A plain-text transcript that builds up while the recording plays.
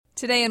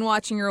Today in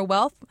Watching Your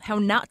Wealth, how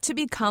not to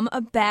become a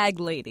bag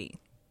lady.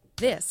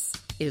 This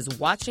is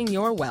Watching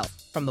Your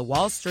Wealth from the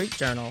Wall Street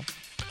Journal.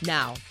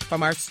 Now,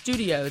 from our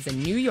studios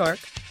in New York,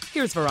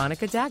 here's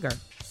Veronica Dagher.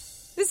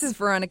 This is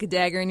Veronica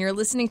Dagher, and you're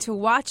listening to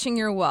Watching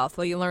Your Wealth,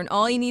 where you learn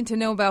all you need to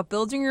know about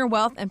building your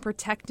wealth and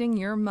protecting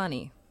your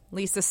money.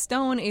 Lisa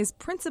Stone is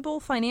Principal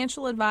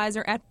Financial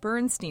Advisor at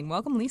Bernstein.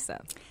 Welcome,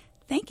 Lisa.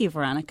 Thank you,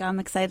 Veronica. I'm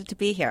excited to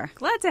be here.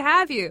 Glad to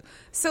have you.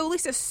 So,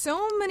 Lisa,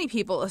 so many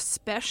people,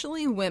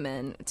 especially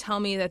women, tell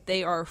me that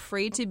they are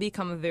afraid to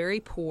become very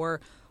poor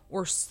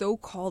or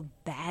so-called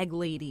bag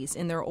ladies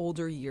in their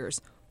older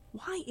years.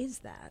 Why is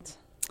that?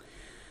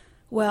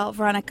 Well,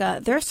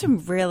 Veronica, there are some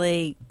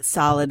really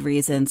solid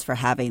reasons for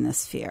having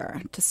this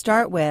fear. To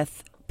start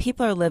with,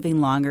 people are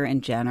living longer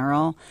in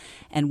general,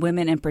 and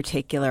women in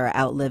particular are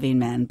outliving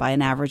men by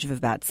an average of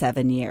about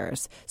 7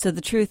 years. So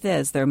the truth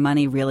is their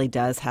money really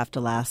does have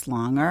to last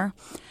longer.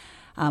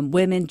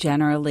 Women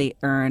generally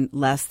earn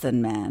less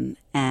than men,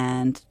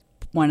 and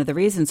one of the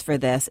reasons for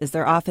this is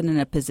they're often in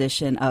a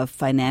position of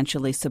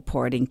financially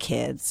supporting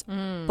kids,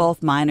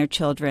 both minor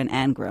children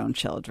and grown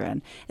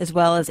children, as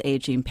well as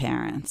aging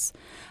parents.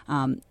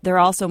 They're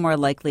also more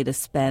likely to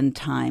spend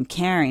time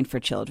caring for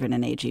children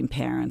and aging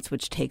parents,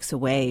 which takes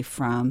away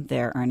from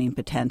their earning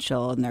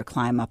potential and their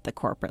climb up the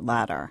corporate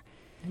ladder.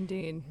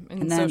 Indeed.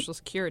 And then, Social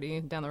Security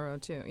down the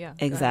road, too. Yeah.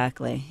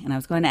 Exactly. And I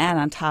was going to add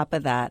on top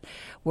of that,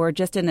 we're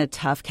just in a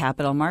tough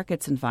capital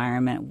markets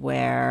environment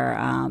where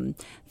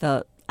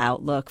the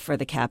outlook for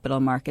the capital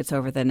markets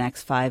over the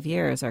next 5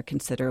 years are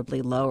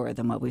considerably lower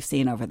than what we've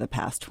seen over the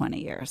past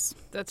 20 years.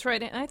 That's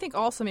right. And I think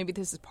also maybe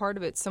this is part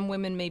of it. Some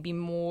women may be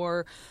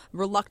more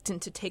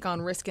reluctant to take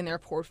on risk in their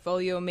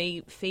portfolio,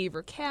 may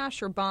favor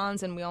cash or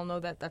bonds, and we all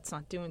know that that's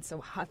not doing so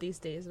hot these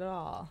days at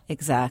all.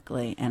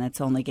 Exactly. And it's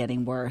only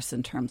getting worse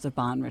in terms of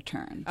bond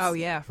returns. Oh,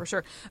 yeah, for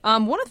sure.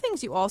 One of the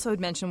things you also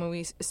had mentioned when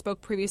we spoke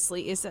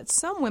previously is that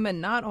some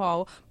women, not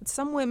all, but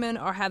some women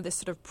have this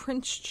sort of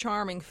Prince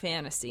Charming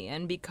fantasy,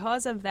 and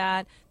because of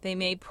that, they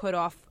may put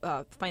off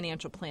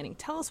financial planning.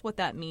 Tell us what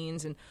that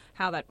means and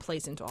how that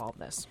plays into all of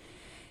this.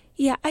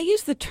 Yeah, I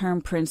use the term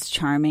Prince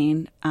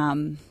Charming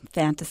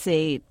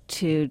fantasy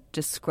to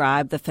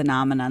describe the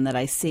phenomenon that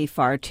I see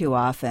far too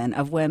often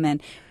of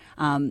women,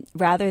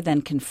 rather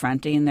than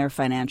confronting their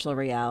financial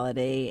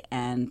reality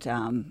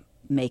and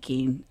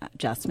making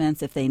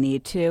adjustments if they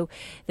need to.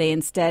 They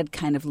instead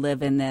kind of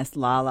live in this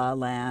la-la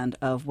land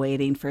of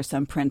waiting for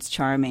some Prince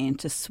Charming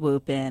to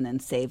swoop in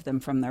and save them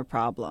from their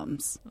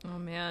problems. Oh,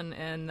 man,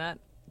 and that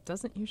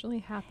doesn't usually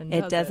happen,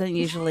 It doesn't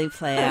usually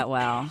play out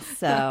well,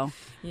 so.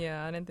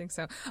 Yeah, I didn't think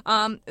so.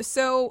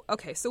 So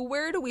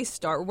where do we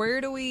start? Where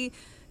do we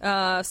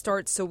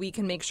start so we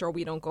can make sure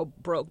we don't go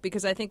broke?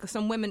 Because I think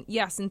some women,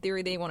 yes, in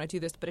theory they want to do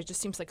this, but it just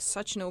seems like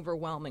such an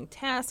overwhelming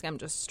task. I'm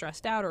just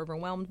stressed out or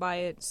overwhelmed by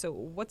it. So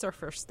what's our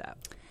first step?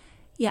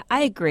 Yeah,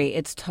 I agree.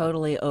 It's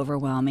totally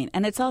overwhelming.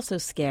 And it's also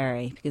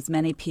scary because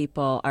many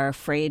people are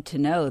afraid to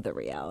know the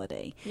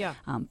reality. Yeah.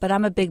 But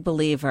I'm a big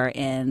believer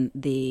in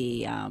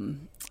the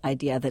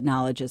idea that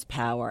knowledge is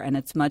power. And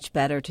it's much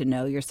better to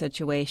know your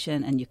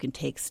situation and you can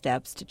take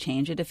steps to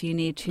change it if you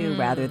need to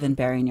rather than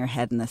burying your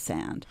head in the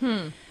sand.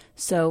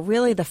 So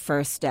really the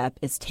first step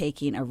is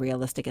taking a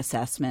realistic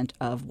assessment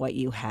of what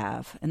you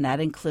have. And that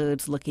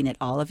includes looking at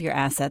all of your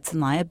assets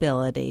and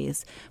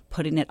liabilities,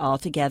 putting it all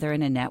together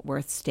in a net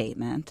worth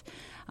statement,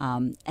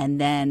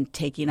 and then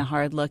taking a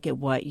hard look at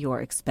what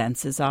your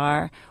expenses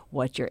are,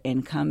 what your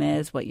income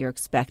is, what your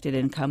expected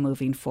income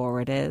moving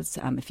forward is.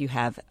 If you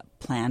have a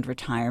planned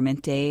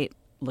retirement date,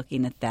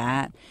 looking at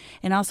that,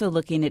 and also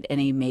looking at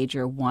any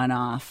major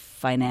one-off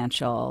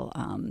financial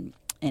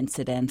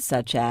incidents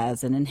such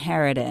as an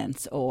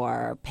inheritance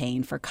or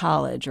paying for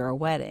college or a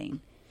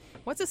wedding.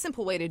 What's a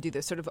simple way to do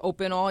this? Sort of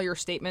open all your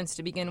statements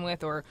to begin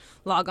with or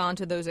log on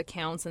to those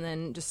accounts and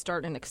then just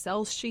start an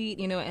Excel sheet,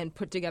 and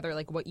put together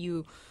like what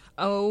you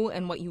owe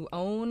and what you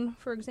own,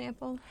 for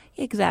example?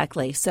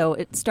 Exactly. So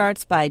it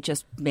starts by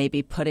just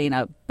maybe putting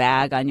a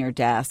bag on your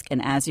desk,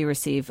 and as you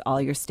receive all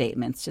your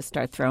statements, just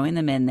start throwing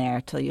them in there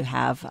till you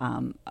have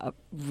a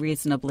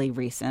reasonably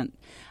recent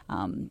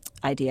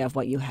idea of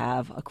what you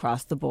have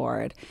across the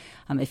board.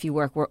 If you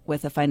work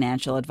with a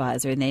financial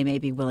advisor, they may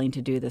be willing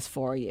to do this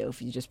for you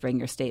if you just bring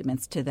your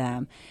statements to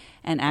them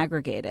and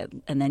aggregate it.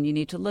 And then you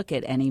need to look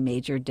at any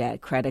major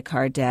debt, credit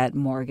card debt,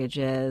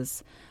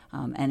 mortgages,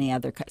 any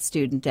other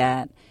student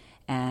debt,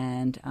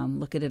 and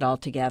look at it all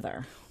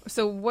together.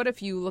 So what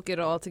if you look at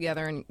it all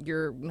together and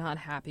you're not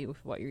happy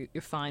with what you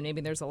find?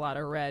 Maybe there's a lot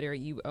of red or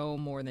you owe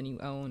more than you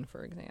own,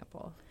 for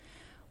example.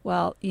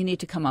 Well, you need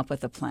to come up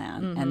with a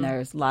plan, and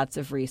there's lots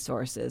of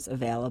resources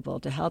available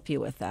to help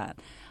you with that.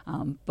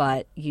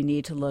 But you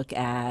need to look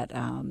at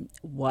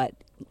what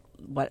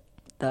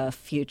the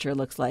future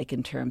looks like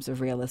in terms of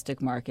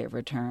realistic market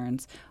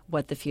returns,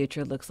 what the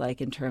future looks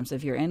like in terms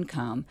of your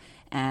income.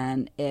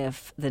 And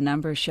if the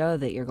numbers show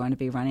that you're going to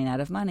be running out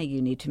of money, you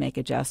need to make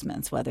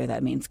adjustments, whether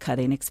that means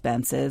cutting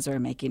expenses or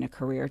making a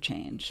career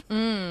change.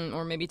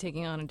 Or maybe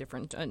taking on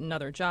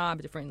another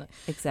job, different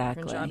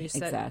job you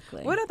said.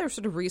 Exactly. What other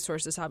sort of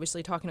resources,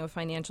 obviously talking to a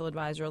financial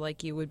advisor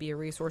like you would be a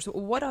resource,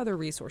 what other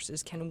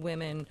resources can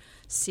women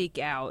seek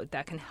out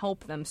that can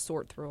help them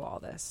sort through all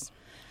this?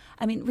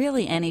 I mean,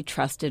 really any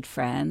trusted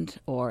friend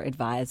or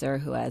advisor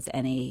who has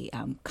any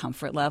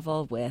comfort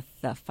level with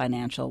the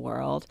financial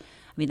world.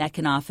 I mean, that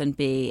can often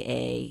be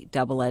a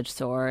double-edged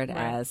sword, right,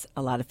 as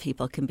a lot of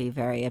people can be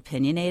very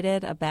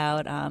opinionated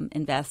about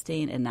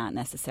investing and not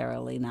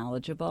necessarily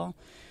knowledgeable.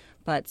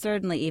 But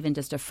certainly even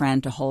just a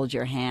friend to hold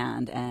your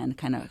hand and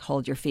kind of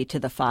hold your feet to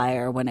the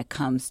fire when it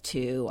comes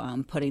to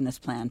putting this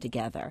plan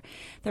together.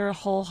 There are a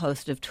whole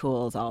host of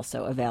tools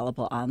also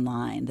available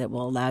online that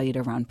will allow you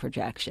to run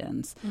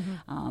projections.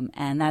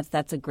 And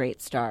that's a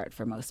great start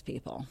for most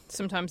people.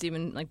 Sometimes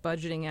even like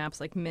budgeting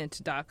apps like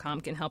mint.com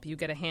can help you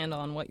get a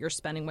handle on what you're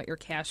spending, what your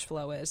cash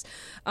flow is.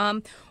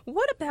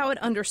 What about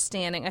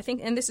understanding? I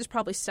think, and this is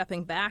probably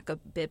stepping back a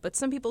bit, but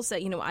some people say,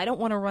 I don't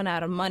want to run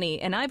out of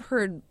money. And I've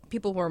heard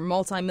people who are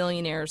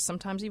multimillionaires,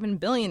 sometimes even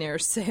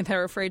billionaires, say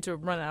they're afraid to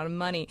run out of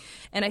money.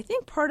 And I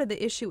think part of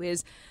the issue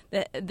is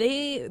that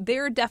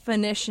their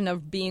definition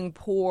of being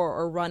poor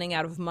or running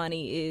out of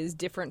money is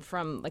different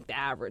from like the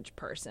average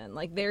person.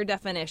 Like their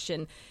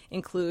definition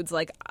includes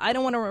like, I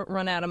don't want to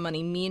run out of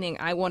money, meaning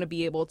I want to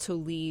be able to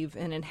leave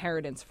an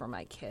inheritance for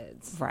my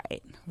kids.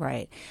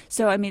 Right.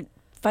 So, I mean,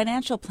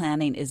 financial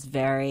planning is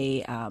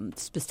very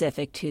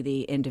specific to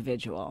the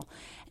individual,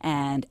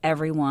 and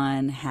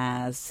everyone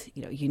has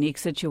unique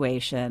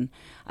situation.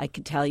 I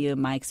can tell you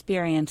in my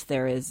experience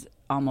there is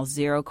almost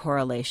zero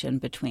correlation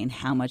between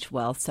how much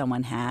wealth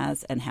someone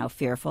has and how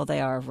fearful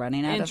they are of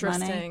running out of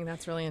money. Interesting.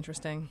 That's really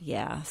interesting.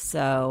 Yeah.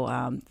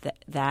 So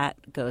that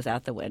goes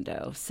out the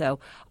window. So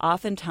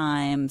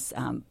oftentimes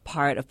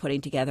part of putting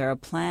together a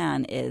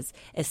plan is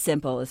as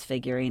simple as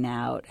figuring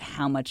out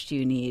how much do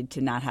you need to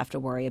not have to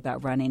worry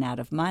about running out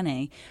of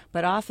money.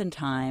 But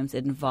oftentimes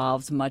it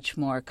involves much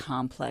more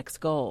complex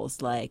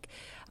goals like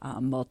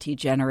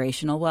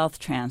multi-generational wealth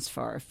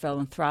transfer,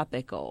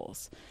 philanthropic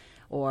goals.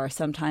 Or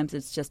sometimes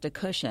it's just a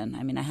cushion.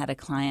 I mean, I had a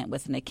client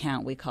with an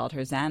account we called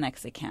her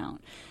Xanax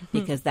account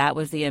because that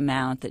was the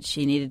amount that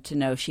she needed to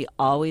know she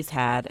always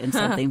had in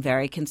something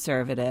very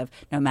conservative,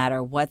 no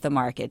matter what the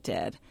market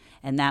did.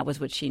 And that was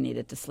what she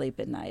needed to sleep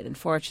at night. And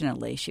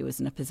fortunately, she was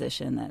in a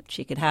position that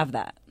she could have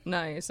that.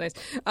 Nice.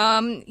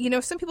 Some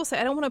people say,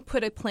 I don't want to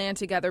put a plan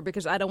together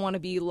because I don't want to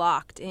be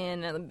locked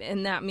in,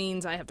 and that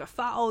means I have to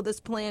follow this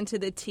plan to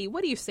the T.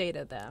 What do you say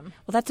to them?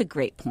 Well, that's a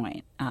great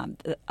point.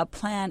 A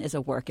plan is a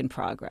work in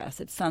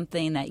progress. It's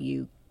something that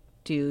you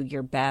do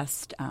your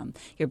best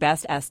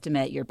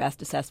estimate, your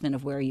best assessment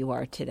of where you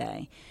are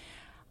today.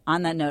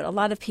 On that note, a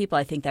lot of people,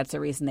 I think that's the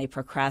reason they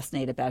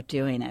procrastinate about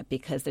doing it,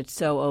 because it's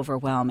so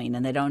overwhelming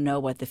and they don't know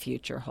what the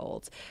future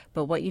holds.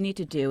 But what you need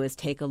to do is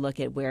take a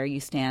look at where you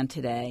stand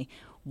today,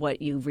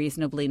 what you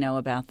reasonably know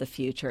about the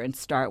future, and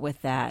start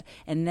with that,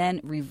 and then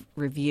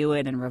review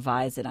it and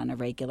revise it on a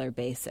regular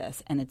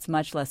basis. And it's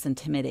much less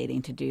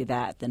intimidating to do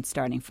that than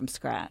starting from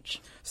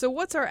scratch. So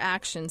what's our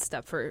action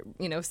step for,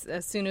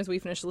 as soon as we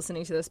finish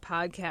listening to this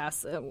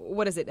podcast,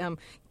 what is it?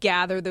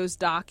 Gather those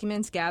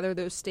documents, gather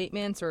those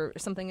statements, or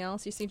something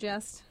else you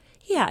suggest?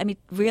 Yeah, I mean,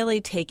 really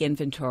take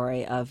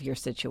inventory of your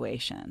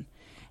situation.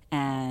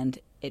 And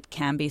it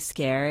can be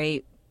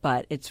scary,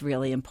 but it's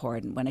really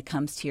important. When it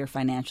comes to your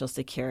financial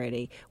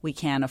security, we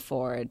can't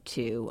afford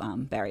to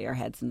bury our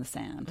heads in the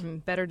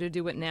sand. Better to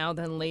do it now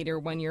than later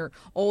when you're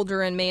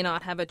older and may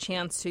not have a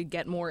chance to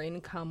get more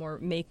income or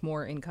make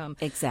more income.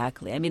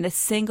 Exactly. I mean,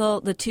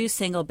 the two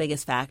single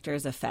biggest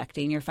factors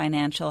affecting your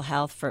financial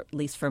health, at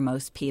least for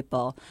most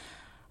people,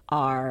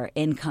 are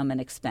income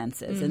and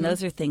expenses. And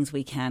those are things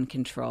we can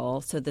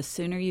control. So the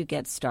sooner you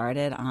get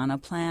started on a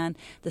plan,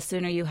 the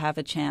sooner you have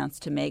a chance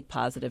to make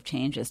positive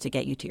changes to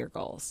get you to your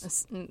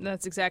goals.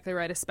 That's exactly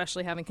right,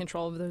 especially having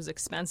control of those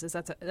expenses.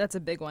 That's a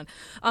big one.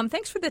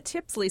 Thanks for the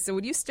tips, Lisa.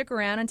 Would you stick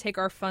around and take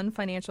our fun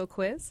financial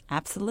quiz?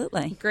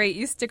 Absolutely. Great.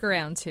 You stick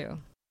around, too.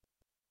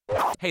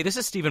 Hey, this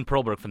is Stephen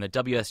Perlberg from the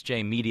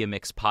WSJ Media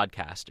Mix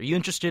podcast. Are you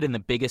interested in the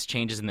biggest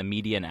changes in the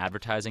media and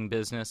advertising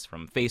business,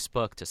 from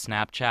Facebook to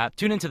Snapchat?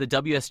 Tune into the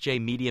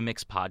WSJ Media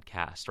Mix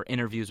podcast for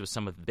interviews with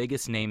some of the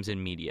biggest names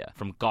in media,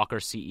 from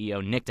Gawker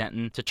CEO Nick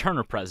Denton to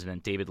Turner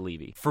president David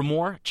Levy. For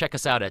more, check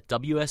us out at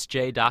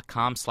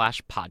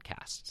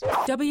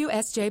wsj.com/podcasts.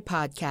 WSJ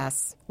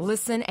Podcasts.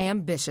 Listen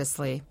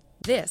ambitiously.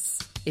 This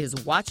is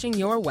Watching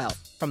Your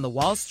Wealth from the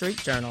Wall Street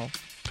Journal.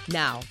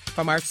 Now,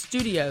 from our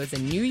studios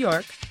in New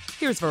York,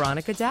 here's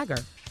Veronica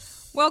Dagher.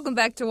 Welcome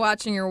back to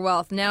Watching Your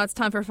Wealth. Now it's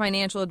time for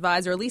financial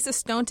advisor Lisa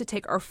Stone to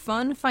take our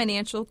fun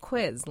financial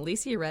quiz.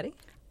 Lisa, you ready?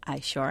 I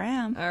sure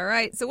am. All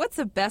right. So what's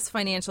the best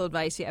financial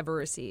advice you ever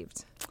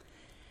received?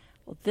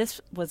 Well,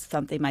 this was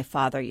something my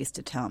father used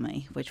to tell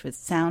me, which would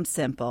sound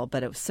simple,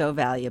 but it was so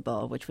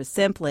valuable, which was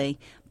simply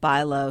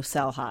buy low,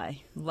 sell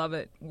high. Love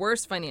it.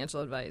 Worst financial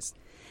advice?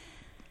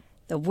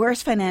 The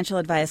worst financial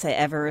advice I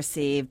ever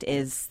received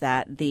is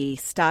that the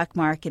stock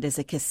market is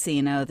a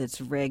casino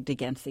that's rigged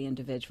against the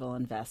individual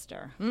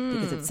investor,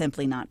 because it's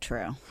simply not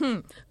true.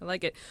 I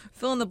like it.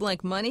 Fill in the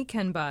blank. Money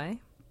can buy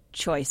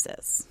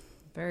Choices.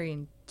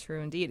 Very true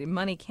indeed.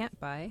 Money can't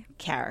buy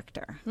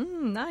Character.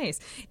 Nice.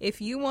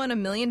 If you won $1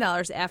 million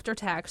after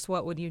tax,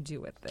 what would you do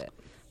with it?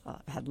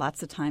 Well, I've had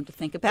lots of time to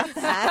think about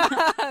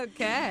that.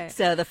 Okay.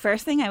 So the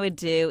first thing I would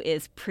do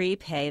is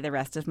prepay the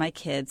rest of my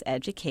kids'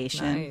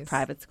 education, Nice.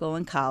 private school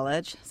and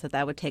college. So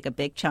that would take a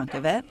big chunk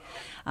of it.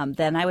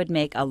 Then I would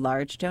make a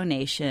large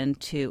donation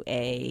to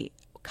a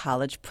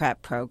college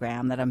prep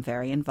program that I'm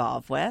very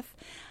involved with.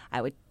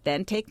 I would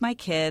then take my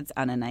kids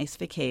on a nice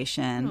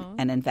vacation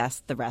and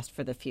invest the rest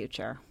for the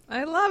future.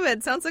 I love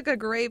it. Sounds like a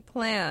great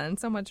plan.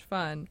 So much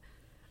fun.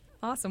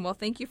 Awesome. Well,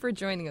 thank you for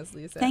joining us,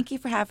 Lisa. Thank you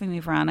for having me,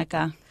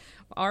 Veronica.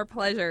 Our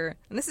pleasure.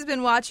 And this has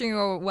been Watching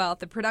Your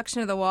Wealth, a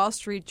production of the Wall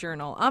Street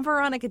Journal. I'm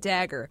Veronica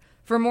Dagher.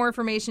 For more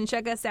information,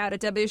 check us out at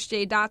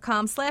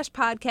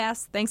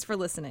WSJ.com/podcast. Thanks for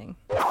listening.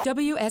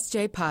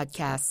 WSJ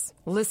Podcasts.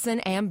 Listen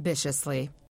ambitiously.